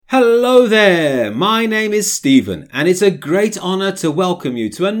Hello there, my name is Stephen and it's a great honour to welcome you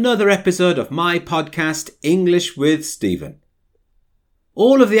to another episode of my podcast English with Stephen.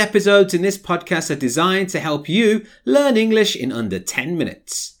 All of the episodes in this podcast are designed to help you learn English in under 10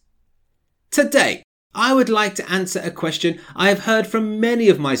 minutes. Today, I would like to answer a question I have heard from many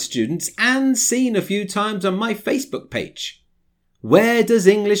of my students and seen a few times on my Facebook page. Where does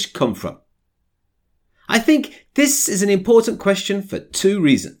English come from? I think this is an important question for two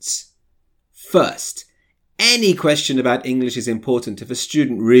reasons. First, any question about English is important if a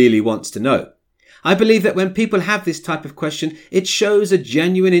student really wants to know. I believe that when people have this type of question, it shows a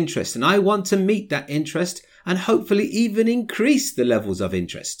genuine interest, and I want to meet that interest and hopefully even increase the levels of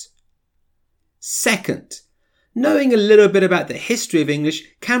interest. Second, knowing a little bit about the history of English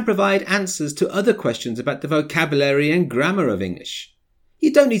can provide answers to other questions about the vocabulary and grammar of English.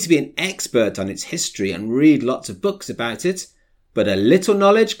 You don't need to be an expert on its history and read lots of books about it, but a little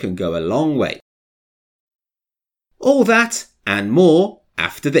knowledge can go a long way. All that and more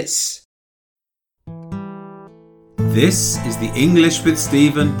after this. This is the English with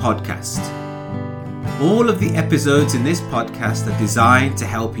Stephen podcast. All of the episodes in this podcast are designed to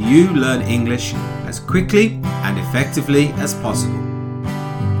help you learn English as quickly and effectively as possible.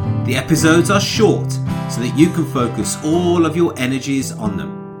 The episodes are short so that you can focus all of your energies on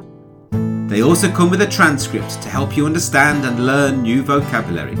them. They also come with a transcript to help you understand and learn new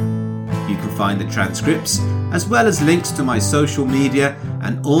vocabulary. You can find the transcripts as well as links to my social media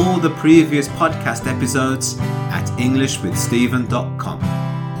and all the previous podcast episodes at englishwithstephen.com.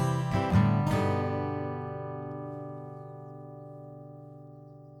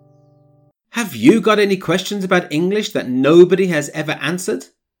 Have you got any questions about English that nobody has ever answered?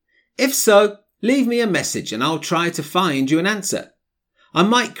 If so, leave me a message and I'll try to find you an answer. I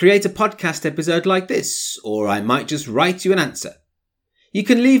might create a podcast episode like this, or I might just write you an answer. You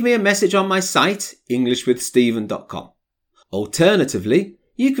can leave me a message on my site, englishwithstephen.com. Alternatively,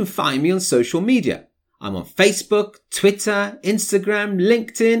 you can find me on social media. I'm on Facebook, Twitter, Instagram,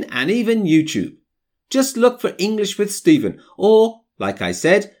 LinkedIn, and even YouTube. Just look for English with Stephen, or, like I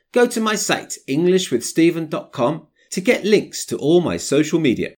said, go to my site, englishwithstephen.com, to get links to all my social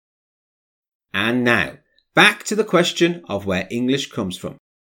media. And now, back to the question of where English comes from.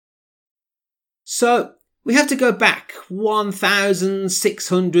 So, we have to go back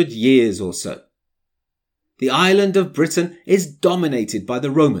 1,600 years or so. The island of Britain is dominated by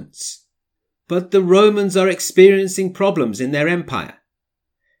the Romans. But the Romans are experiencing problems in their empire.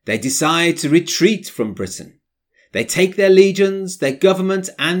 They decide to retreat from Britain. They take their legions, their government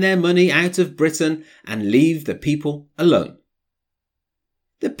and their money out of Britain and leave the people alone.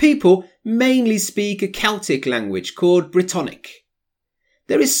 The people mainly speak a Celtic language called Brittonic.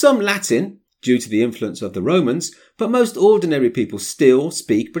 There is some Latin, due to the influence of the Romans, but most ordinary people still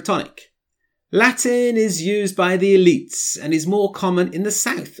speak Brittonic. Latin is used by the elites and is more common in the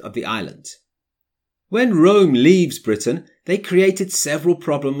south of the island. When Rome leaves Britain, they created several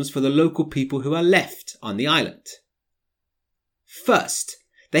problems for the local people who are left on the island. First,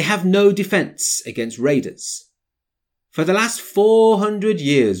 they have no defence against raiders. For the last 400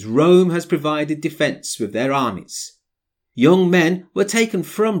 years, Rome has provided defence with their armies. Young men were taken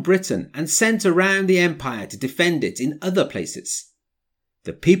from Britain and sent around the empire to defend it in other places.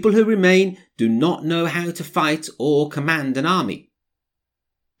 The people who remain do not know how to fight or command an army.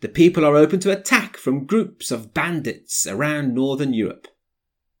 The people are open to attack from groups of bandits around northern Europe.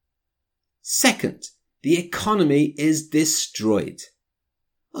 Second, the economy is destroyed.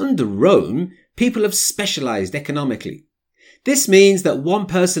 Under Rome, people have specialised economically. This means that one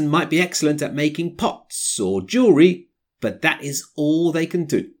person might be excellent at making pots or jewellery, but that is all they can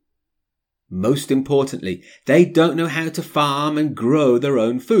do. Most importantly, they don't know how to farm and grow their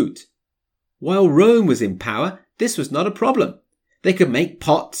own food. While Rome was in power, this was not a problem. They could make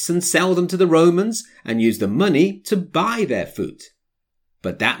pots and sell them to the Romans and use the money to buy their food.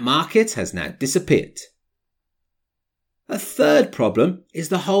 But that market has now disappeared. A third problem is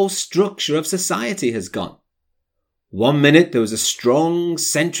the whole structure of society has gone. One minute there was a strong,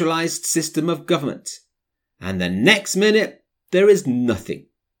 centralised system of government, and the next minute there is nothing.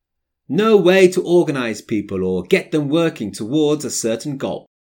 No way to organise people or get them working towards a certain goal.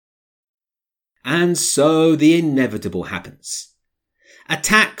 And so the inevitable happens.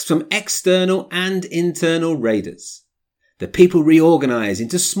 Attacks from external and internal raiders. The people reorganise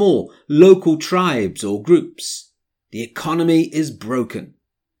into small, local tribes or groups. The economy is broken.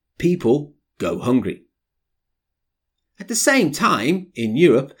 People go hungry. At the same time, in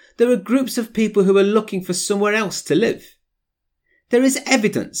Europe, there are groups of people who are looking for somewhere else to live. There is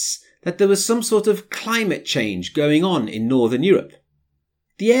evidence that there was some sort of climate change going on in Northern Europe.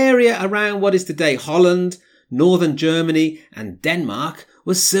 The area around what is today Holland, northern Germany and Denmark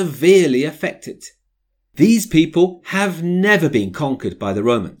was severely affected. These people have never been conquered by the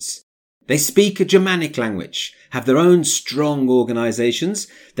Romans. They speak a Germanic language, have their own strong organisations,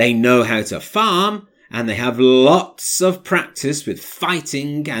 they know how to farm, and they have lots of practice with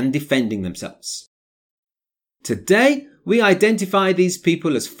fighting and defending themselves. Today, we identify these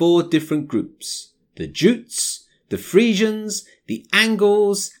people as 4 different groups: the Jutes, the Frisians, the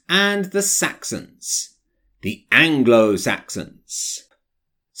Angles, and the Saxons. The Anglo Saxons.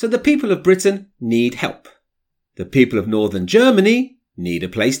 So the people of Britain need help. The people of northern Germany need a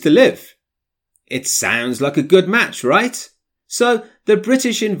place to live. It sounds like a good match, right? So the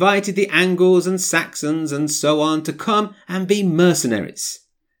British invited the Angles and Saxons and so on to come and be mercenaries.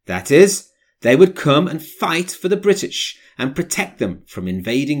 That is, they would come and fight for the British and protect them from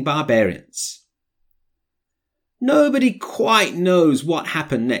invading barbarians. Nobody quite knows what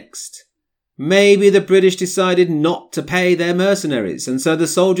happened next. Maybe the British decided not to pay their mercenaries, and so the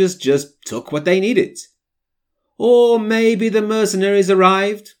soldiers just took what they needed. Or maybe the mercenaries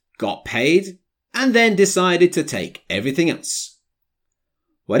arrived, got paid, and then decided to take everything else.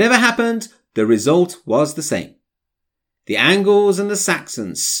 Whatever happened, the result was the same. The Angles and the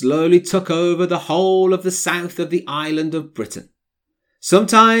Saxons slowly took over the whole of the south of the island of Britain.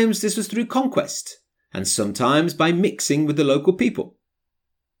 Sometimes this was through conquest, and sometimes by mixing with the local people.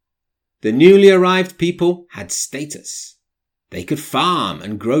 The newly arrived people had status. They could farm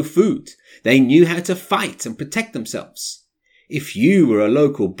and grow food. They knew how to fight and protect themselves. If you were a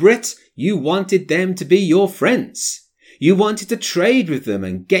local Brit, you wanted them to be your friends. You wanted to trade with them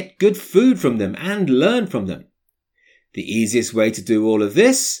and get good food from them and learn from them. The easiest way to do all of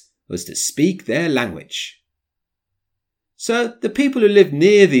this was to speak their language. So the people who lived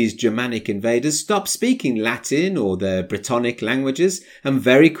near these Germanic invaders stopped speaking Latin or their Brittonic languages and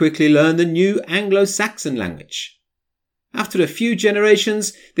very quickly learned the new Anglo-Saxon language. After a few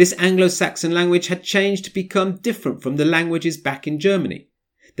generations, this Anglo-Saxon language had changed to become different from the languages back in Germany.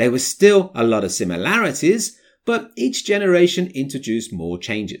 There were still a lot of similarities, but each generation introduced more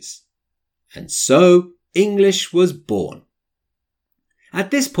changes. And so English was born.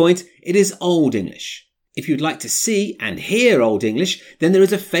 At this point, it is Old English. If you'd like to see and hear Old English, then there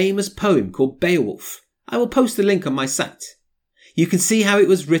is a famous poem called Beowulf. I will post the link on my site. You can see how it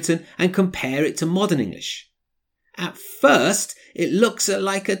was written and compare it to modern English. At first, it looks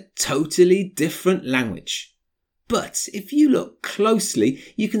like a totally different language. But if you look closely,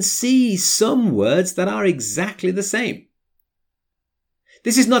 you can see some words that are exactly the same.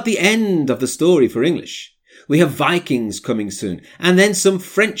 This is not the end of the story for English. We have Vikings coming soon, and then some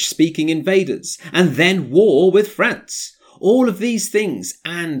French-speaking invaders, and then war with France. All of these things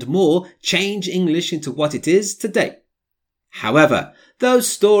and more change English into what it is today. However, those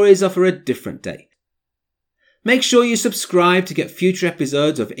stories are for a different day. Make sure you subscribe to get future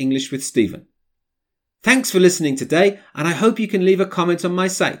episodes of English with Stephen. Thanks for listening today, and I hope you can leave a comment on my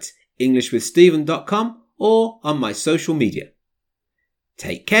site, englishwithstephen.com, or on my social media.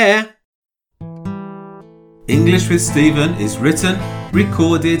 Take care! English with Stephen is written,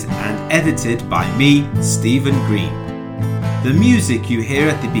 recorded and edited by me, Stephen Green. The music you hear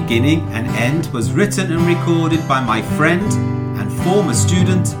at the beginning and end was written and recorded by my friend and former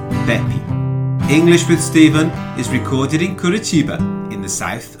student, Bepi. English with Stephen is recorded in Curitiba, in the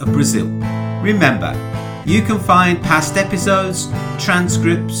south of Brazil. Remember, you can find past episodes,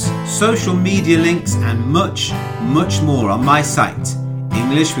 transcripts, social media links and much, much more on my site,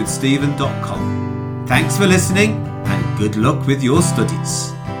 englishwithstephen.com. Thanks for listening and good luck with your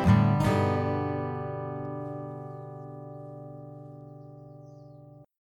studies.